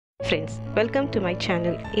Friends, welcome to my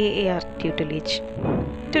channel AAR Tutelage.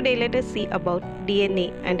 Today let us see about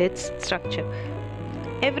DNA and its structure.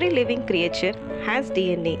 Every living creature has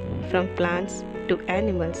DNA, from plants to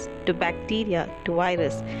animals to bacteria to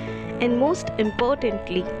virus, and most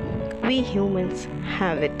importantly, we humans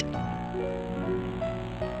have it.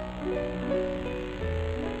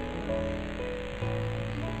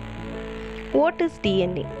 What is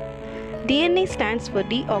DNA? DNA stands for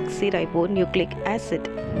Deoxyribo Nucleic Acid.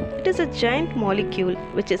 It is a giant molecule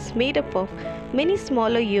which is made up of many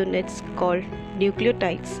smaller units called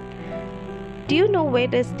nucleotides. Do you know where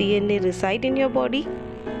does DNA reside in your body?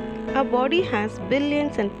 Our body has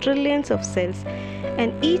billions and trillions of cells,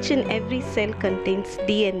 and each and every cell contains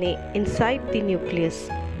DNA inside the nucleus.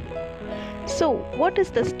 So, what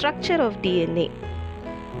is the structure of DNA?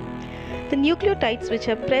 The nucleotides which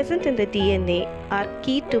are present in the DNA are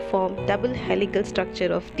key to form double helical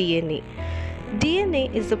structure of DNA.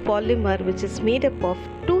 DNA is a polymer which is made up of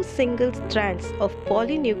two single strands of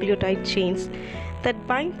polynucleotide chains that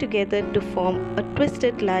bind together to form a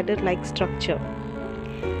twisted ladder-like structure.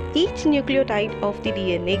 Each nucleotide of the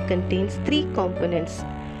DNA contains three components: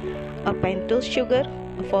 a pentose sugar,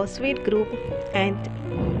 a phosphate group, and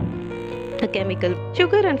a chemical.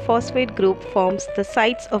 Sugar and phosphate group forms the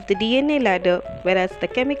sides of the DNA ladder, whereas the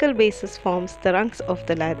chemical bases forms the rungs of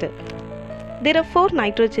the ladder. There are four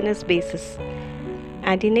nitrogenous bases: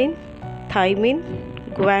 adenine, thymine,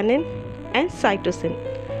 guanine, and cytosine.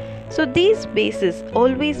 So these bases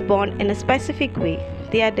always bond in a specific way.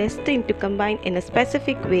 They are destined to combine in a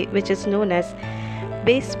specific way, which is known as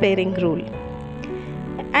base pairing rule.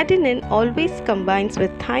 Adenine always combines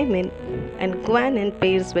with thymine and guanine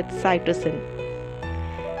pairs with cytosine.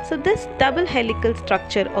 So this double helical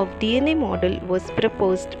structure of DNA model was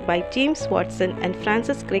proposed by James Watson and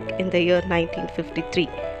Francis Crick in the year 1953.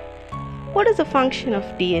 What is the function of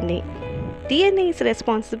DNA? DNA is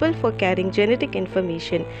responsible for carrying genetic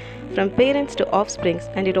information from parents to offsprings,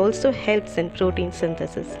 and it also helps in protein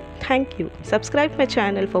synthesis. Thank you. Subscribe my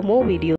channel for more videos.